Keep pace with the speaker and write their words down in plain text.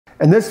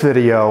In this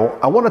video,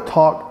 I want to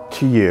talk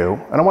to you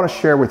and I want to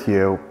share with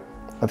you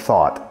a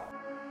thought.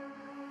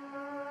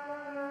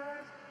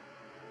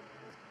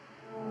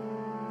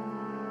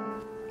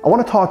 I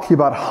want to talk to you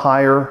about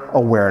higher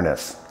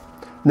awareness.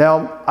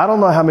 Now, I don't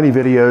know how many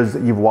videos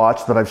that you've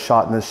watched that I've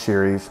shot in this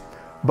series,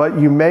 but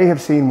you may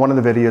have seen one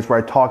of the videos where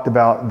I talked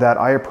about that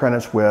I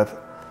apprenticed with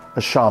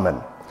a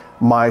shaman.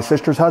 My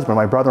sister's husband,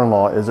 my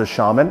brother-in-law, is a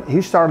shaman. He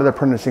started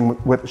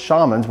apprenticing with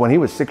shamans when he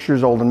was 6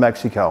 years old in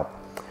Mexico.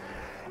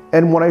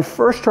 And when I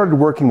first started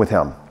working with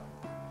him,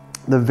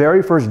 the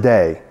very first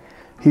day,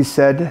 he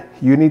said,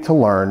 you need to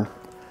learn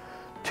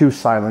to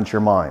silence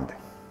your mind.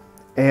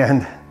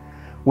 And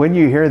when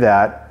you hear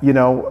that,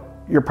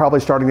 you're probably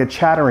starting to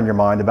chatter in your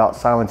mind about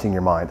silencing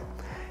your mind.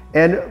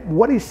 And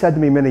what he said to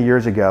me many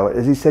years ago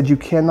is he said, you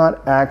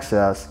cannot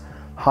access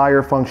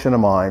higher function of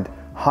mind,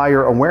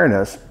 higher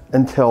awareness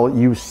until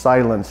you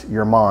silence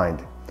your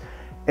mind.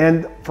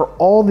 And for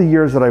all the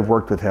years that I've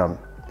worked with him,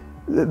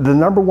 the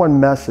number one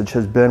message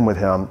has been with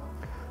him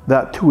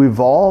that to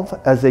evolve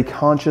as a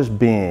conscious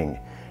being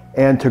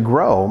and to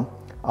grow,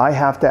 I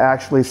have to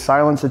actually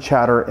silence the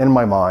chatter in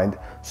my mind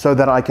so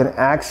that I can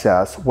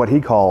access what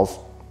he calls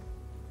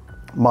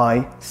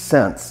my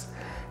sense,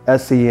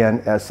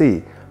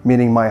 S-E-N-S-E,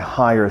 meaning my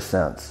higher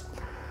sense.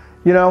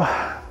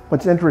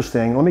 What's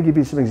interesting, let me give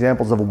you some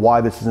examples of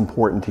why this is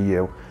important to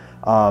you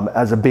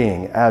as a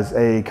being, as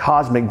a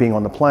cosmic being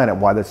on the planet,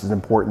 why this is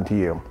important to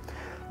you.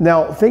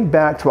 Now, think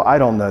back to, I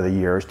don't know the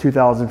years,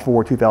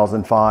 2004,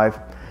 2005,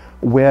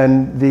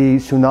 when the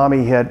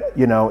tsunami hit,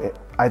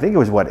 I think it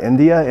was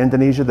India,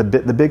 Indonesia, the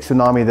big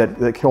tsunami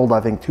that killed, I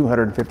think,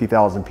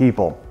 250,000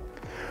 people.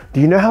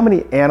 Do you know how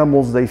many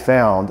animals they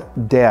found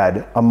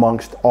dead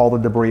amongst all the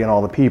debris and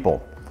all the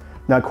people?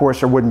 Now, of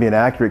course, there wouldn't be an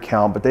accurate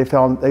count, but they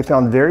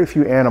found very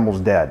few animals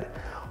dead.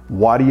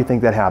 Why do you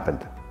think that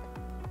happened?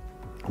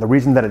 The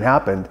reason that it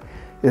happened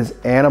is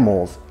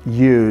animals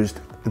used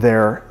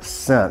their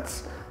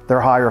sense, their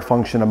higher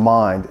function of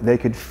mind. They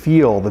could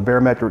feel the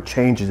barometric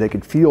changes. They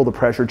could feel the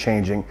pressure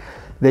changing.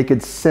 They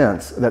could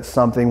sense that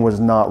something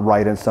was not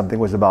right and something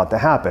was about to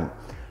happen.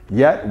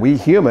 Yet we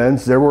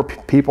humans, there were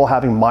people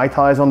having Mai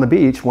Tais on the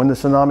beach when the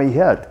tsunami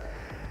hit.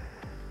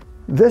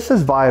 This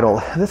is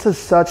vital. This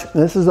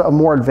is a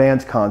more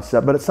advanced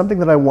concept, but it's something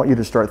that I want you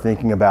to start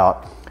thinking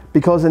about,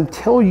 because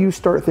until you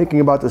start thinking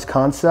about this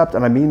concept,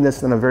 and I mean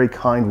this in a very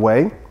kind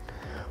way,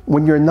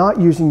 when you're not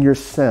using your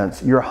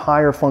sense, your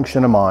higher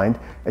function of mind,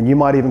 and you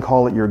might even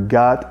call it your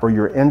gut or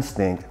your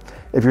instinct,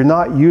 if you're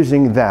not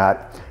using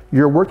that,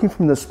 you're working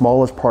from the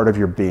smallest part of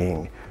your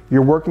being.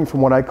 You're working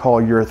from what I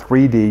call your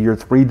 3D, your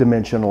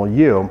three-dimensional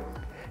you,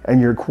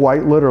 and you're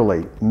quite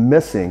literally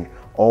missing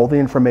all the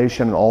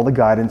information and all the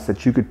guidance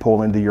that you could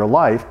pull into your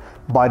life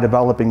by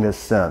developing this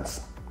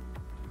sense.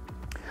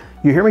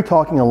 You hear me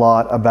talking a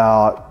lot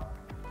about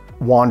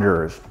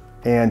wanderers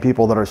and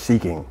people that are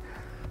seeking.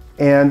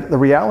 And the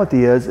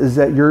reality is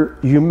that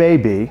you may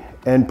be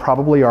and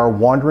probably are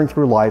wandering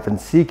through life and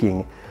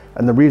seeking.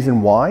 And the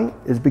reason why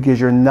is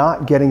because you're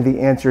not getting the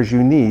answers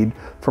you need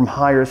from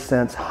higher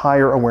sense,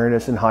 higher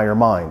awareness, and higher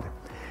mind.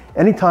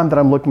 Anytime that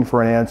I'm looking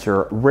for an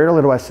answer,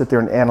 rarely do I sit there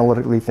and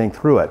analytically think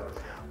through it.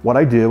 What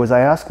I do is I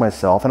ask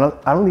myself, and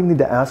I don't even need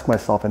to ask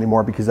myself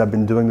anymore because I've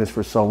been doing this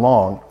for so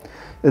long,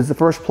 is the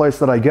first place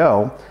that I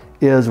go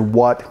is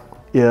what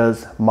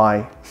is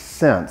my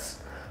sense.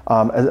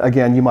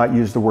 Again, you might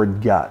use the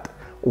word gut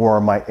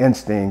or my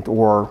instinct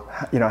or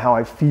how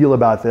I feel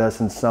about this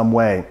in some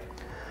way.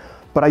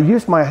 But I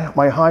use my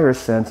higher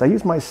sense. I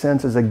use my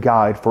sense as a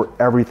guide for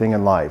everything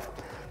in life.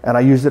 And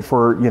I use it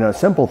for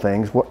simple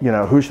things.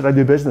 Who should I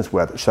do business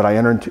with? Should I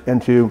enter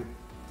into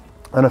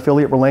an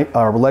affiliate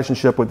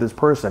relationship with this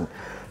person?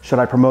 Should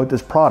I promote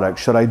this product?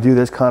 Should I do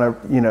this kind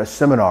of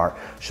seminar?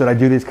 Should I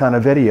do these kind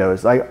of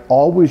videos? I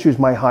always use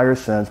my higher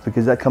sense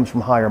because that comes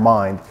from higher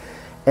mind.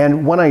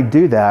 And when I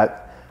do that,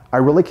 I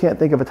really can't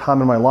think of a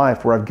time in my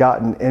life where I've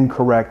gotten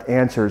incorrect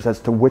answers as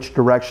to which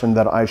direction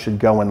that I should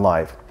go in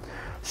life.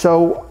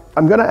 So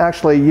I'm going to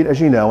actually, as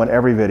you know, in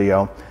every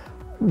video,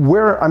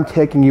 where I'm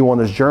taking you on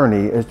this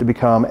journey is to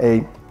become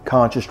a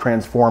conscious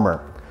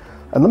transformer.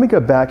 And let me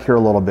go back here a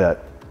little bit.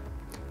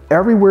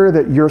 Everywhere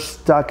that you're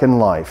stuck in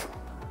life,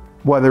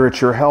 whether it's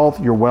your health,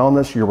 your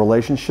wellness, your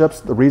relationships,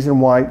 the reason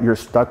why you're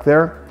stuck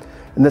there,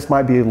 and this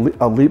might be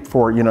a leap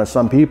for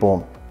some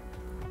people,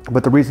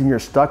 but the reason you're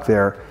stuck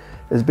there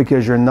is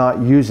because you're not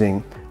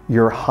using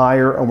your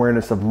higher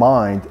awareness of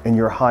mind and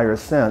your higher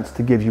sense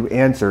to give you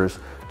answers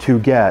to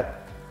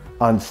get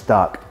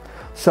unstuck.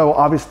 So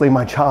obviously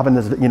my job in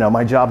this,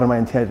 my job and my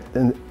intent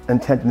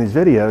in these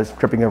videos,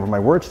 tripping over my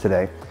words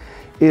today,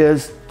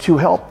 is to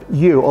help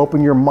you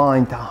open your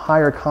mind to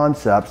higher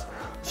concepts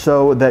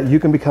so that you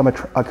can become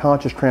a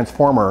conscious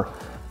transformer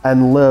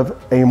and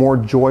live a more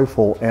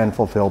joyful and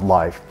fulfilled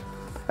life.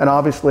 And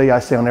obviously I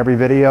say on every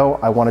video,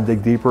 I want to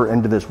dig deeper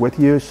into this with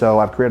you. So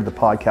I've created the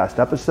podcast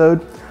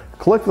episode.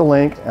 Click the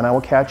link and I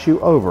will catch you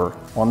over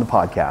on the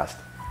podcast.